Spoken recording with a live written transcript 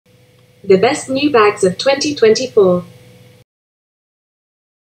The best new bags of 2024.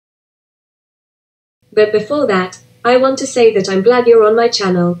 But before that, I want to say that I'm glad you're on my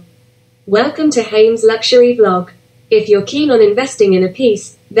channel. Welcome to Hymme's luxury vlog. If you're keen on investing in a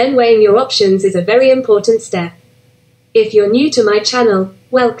piece, then weighing your options is a very important step. If you're new to my channel,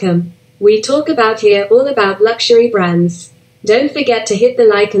 welcome. We talk here all about luxury brands. Don't forget to hit the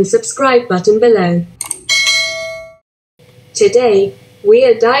like and subscribe button below. Today, we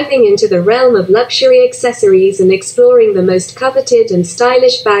are diving into the realm of luxury accessories and exploring the most coveted and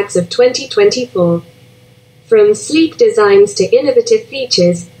stylish bags of 2024. From sleek designs to innovative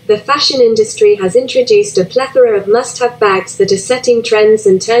features, the fashion industry has introduced a plethora of must-have bags that are setting trends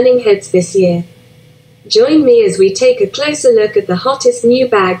and turning heads this year. Join me as we take a closer look at the hottest new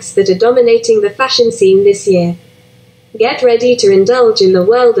bags that are dominating the fashion scene this year. Get ready to indulge in the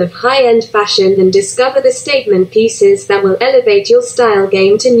world of high-end fashion and discover the statement pieces that will elevate your style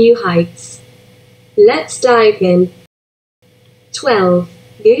game to new heights. Let's dive in. 12.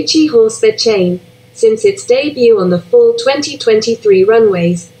 Gucci Horsebit Chain. Since its debut on the fall 2023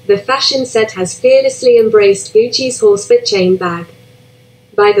 runways, the fashion set has fearlessly embraced Gucci's Horsebit Chain bag.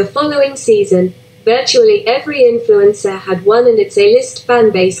 By the following season, virtually every influencer had one, and its A-list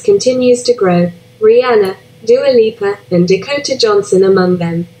fanbase continues to grow, Rihanna, Dua Lipa, and Dakota Johnson among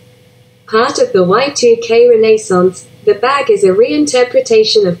them. Part of the Y2K renaissance, the bag is a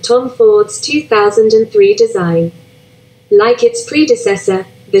reinterpretation of Tom Ford's 2003 design. Like its predecessor,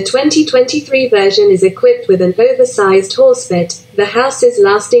 the 2023 version is equipped with an oversized horsebit, the house's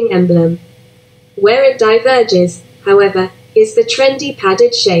lasting emblem. Where it diverges, however, is the trendy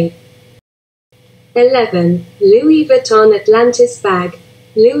padded shape. 11. Louis Vuitton Atlantis Bag.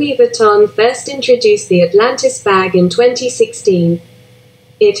 Louis Vuitton first introduced the Atlantis bag in 2016.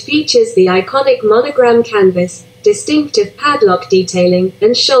 It features the iconic monogram canvas, distinctive padlock detailing,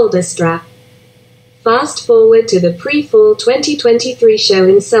 and shoulder strap. Fast forward to the pre-fall 2023 show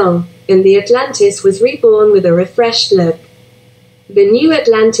in Seoul, and the Atlantis was reborn with a refreshed look. The new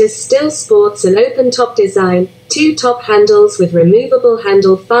Atlantis still sports an open-top design, two top handles with removable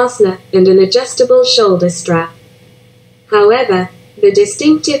handle fastener, and an adjustable shoulder strap. However, the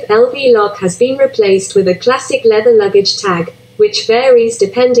distinctive LV lock has been replaced with a classic leather luggage tag, which varies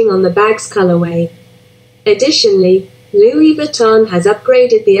depending on the bag's colorway. Additionally, Louis Vuitton has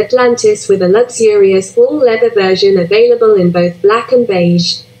upgraded the Atlantis with a luxurious all-leather version available in both black and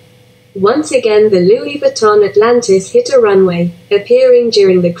beige. Once again, the Louis Vuitton Atlantis hit a runway, appearing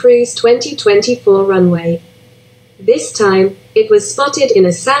during the Cruise 2024 runway. This time, it was spotted in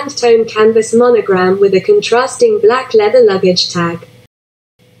a sand-tone canvas monogram with a contrasting black leather luggage tag.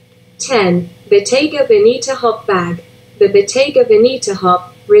 10. Bottega Veneta Hop Bag. The Bottega Veneta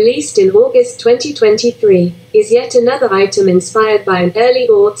Hop, released in August 2023, is yet another item inspired by an early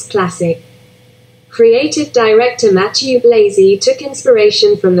aughts classic. Creative director Matthew Blasey took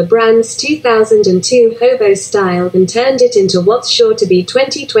inspiration from the brand's 2002 hobo style and turned it into what's sure to be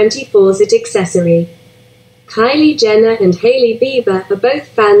 2024's it accessory. Kylie Jenner and Hailey Bieber are both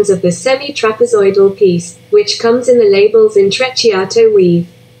fans of the semi-trapezoidal piece, which comes in the label's intrecciato weave.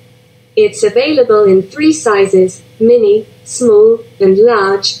 It's available in 3 sizes, mini, small, and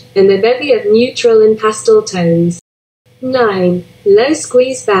large, and a bevy of neutral and pastel tones. 9. Loewe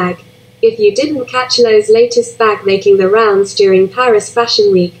Squeeze Bag. If you didn't catch Loewe's latest bag making the rounds during Paris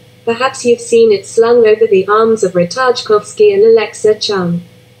Fashion Week, perhaps you've seen it slung over the arms of Rita Tchaikovsky and Alexa Chung.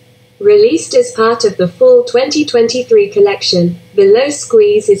 Released as part of the fall 2023 collection, the Loewe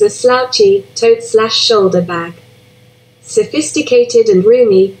Squeeze is a slouchy, tote/shoulder bag. Sophisticated and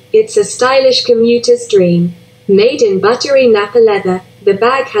roomy, it's a stylish commuter's dream. Made in buttery Napa leather, the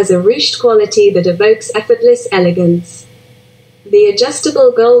bag has a ruched quality that evokes effortless elegance. The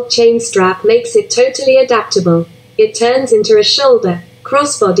adjustable gold chain strap makes it totally adaptable. It turns into a shoulder,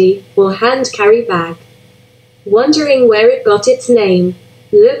 crossbody, or hand-carry bag. Wondering where it got its name?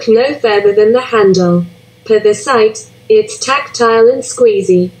 Look no further than the handle. Per the site, it's tactile and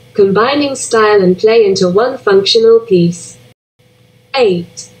squeezy, combining style and play into one functional piece.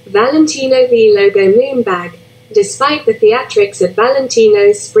 8. Valentino VLogo Moon Bag. Despite the theatrics at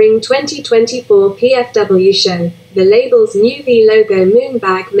Valentino's Spring 2024 PFW show, the label's new VLogo Moon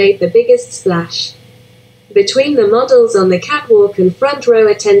Bag made the biggest splash. Between the models on the catwalk and front row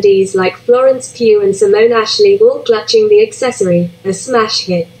attendees like Florence Pugh and Simone Ashley all clutching the accessory, a smash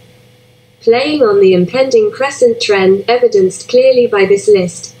hit. Playing on the impending crescent trend evidenced clearly by this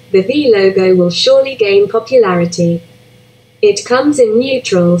list, the VLogo will surely gain popularity. It comes in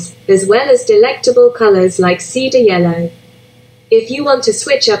neutrals, as well as delectable colors like cedar yellow. If you want to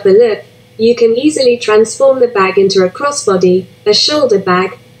switch up the look, you can easily transform the bag into a crossbody, a shoulder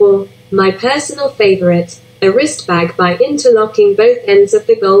bag, or my personal favorite, a wrist bag by interlocking both ends of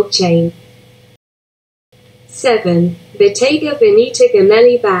the gold chain. 7. Bottega Veneta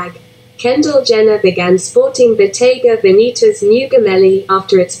Gemelli Bag. Kendall Jenner began sporting Bottega Veneta's new Gemelli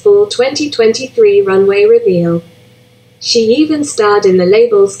after its fall 2023 runway reveal. She even starred in the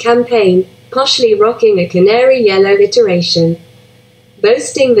label's campaign, poshly rocking a canary yellow iteration.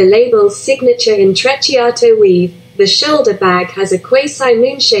 Boasting the label's signature intrecciato weave, the shoulder bag has a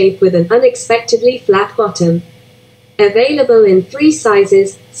quasi-moon shape with an unexpectedly flat bottom. Available in 3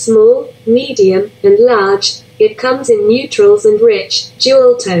 sizes, small, medium, and large, it comes in neutrals and rich,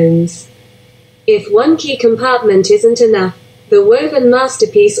 jewel tones. If one key compartment isn't enough, the woven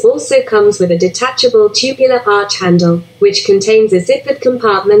masterpiece also comes with a detachable tubular arch handle, which contains a zippered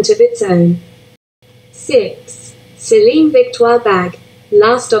compartment of its own. 6. Celine Victoire Bag.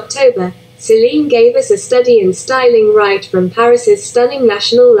 Last October, Celine gave us a study in styling right from Paris's stunning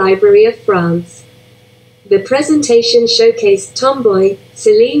National Library of France. The presentation showcased Tomboy,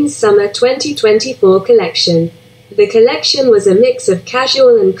 Celine's Summer 2024 collection. The collection was a mix of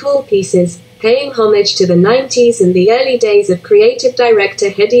casual and cool pieces, paying homage to the 90s and the early days of creative director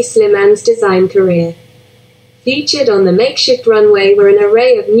Hedi Sliman's design career. Featured on the makeshift runway were an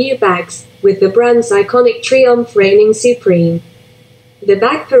array of new bags, with the brand's iconic triomphe reigning supreme. The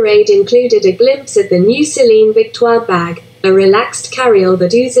bag parade included a glimpse at the new Celine Victoire Bag, a relaxed carryall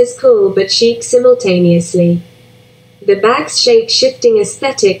that oozes cool but chic simultaneously. The bag's shape-shifting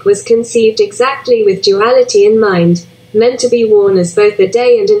aesthetic was conceived exactly with duality in mind, meant to be worn as both a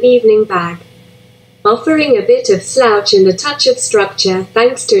day and an evening bag. Offering a bit of slouch and a touch of structure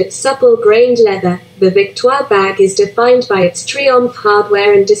thanks to its supple grained leather, the Victoire bag is defined by its triomphe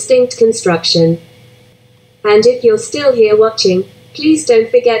hardware and distinct construction. And if you're still here watching, please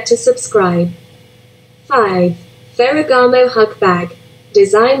don't forget to subscribe. 5. Ferragamo Hug Bag.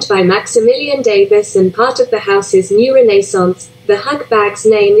 Designed by Maximilian Davis and part of the house's new renaissance, the Hug Bag's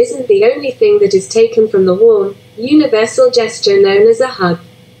name isn't the only thing that is taken from the warm, universal gesture known as a hug.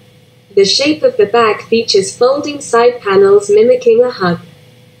 The shape of the bag features folding side panels mimicking a hug.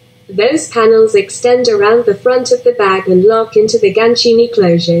 Those panels extend around the front of the bag and lock into the gancini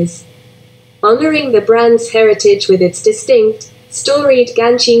closures. Honoring the brand's heritage with its distinct, storied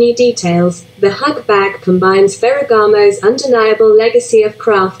gancini details, the Hug Bag combines Ferragamo's undeniable legacy of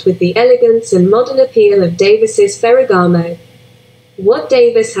craft with the elegance and modern appeal of Davis's Ferragamo. What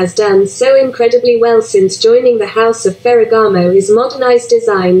Davis has done so incredibly well since joining the House of Ferragamo is modernize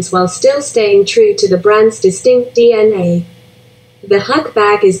designs while still staying true to the brand's distinct DNA. The Hug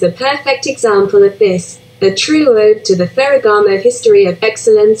Bag is the perfect example of this, a true ode to the Ferragamo history of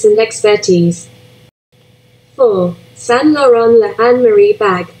excellence and expertise. 4. Saint Laurent La Anne-Marie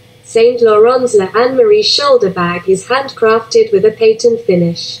Bag. Saint Laurent's La Anne-Marie shoulder bag is handcrafted with a patent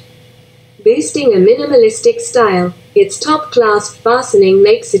finish. Boosting a minimalistic style, its top clasp fastening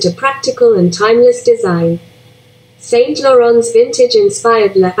makes it a practical and timeless design. Saint Laurent's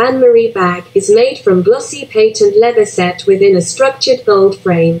vintage-inspired La Anne-Marie bag is made from glossy patent leather set within a structured gold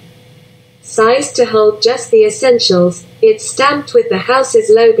frame. Sized to hold just the essentials, it's stamped with the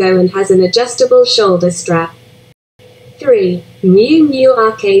house's logo and has an adjustable shoulder strap. 3. Miu Miu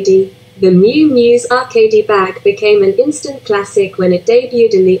Arcadie. The Miu Miu's Arcadie bag became an instant classic when it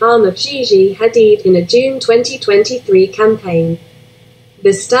debuted in the arm of Gigi Hadid in a June 2023 campaign.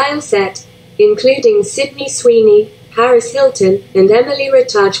 The style set, including Sydney Sweeney, Paris Hilton, and Emily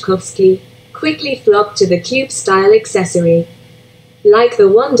Ratajkowski, quickly flocked to the cube-style accessory. Like the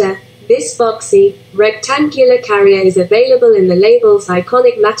Wanda, this boxy, rectangular carrier is available in the label's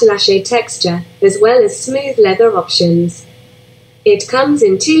iconic matelache texture, as well as smooth leather options. It comes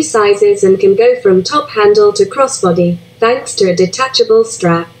in 2 sizes and can go from top handle to crossbody, thanks to a detachable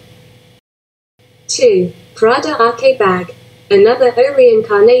strap. 2. Prada Arqué Bag. Another O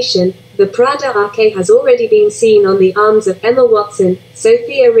reincarnation, the Prada Arqué has already been seen on the arms of Emma Watson,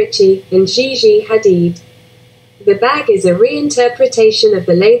 Sophia Richie, and Gigi Hadid. The bag is a reinterpretation of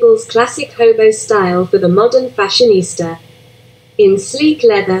the label's classic hobo style for the modern fashionista. In sleek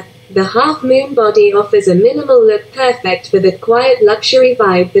leather, the half-moon body offers a minimal look perfect for that quiet luxury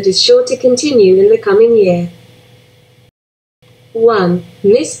vibe that is sure to continue in the coming year. 1.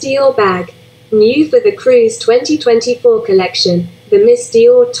 Miss Dior Bag. New for the Cruise 2024 collection, the Miss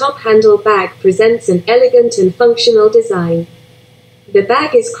Dior top-handle bag presents an elegant and functional design. The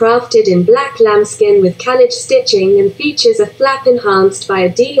bag is crafted in black lambskin with canage stitching and features a flap enhanced by a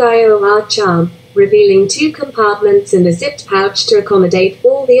DIOR charm, revealing 2 compartments and a zipped pouch to accommodate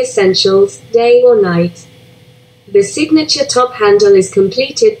all the essentials, day or night. The signature top handle is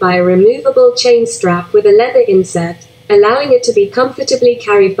completed by a removable chain strap with a leather insert, allowing it to be comfortably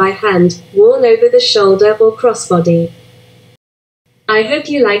carried by hand, worn over the shoulder or crossbody. I hope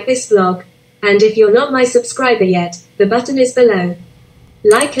you like this vlog, and if you're not my subscriber yet, the button is below.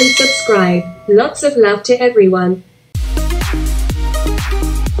 Like and subscribe. Lots of love to everyone.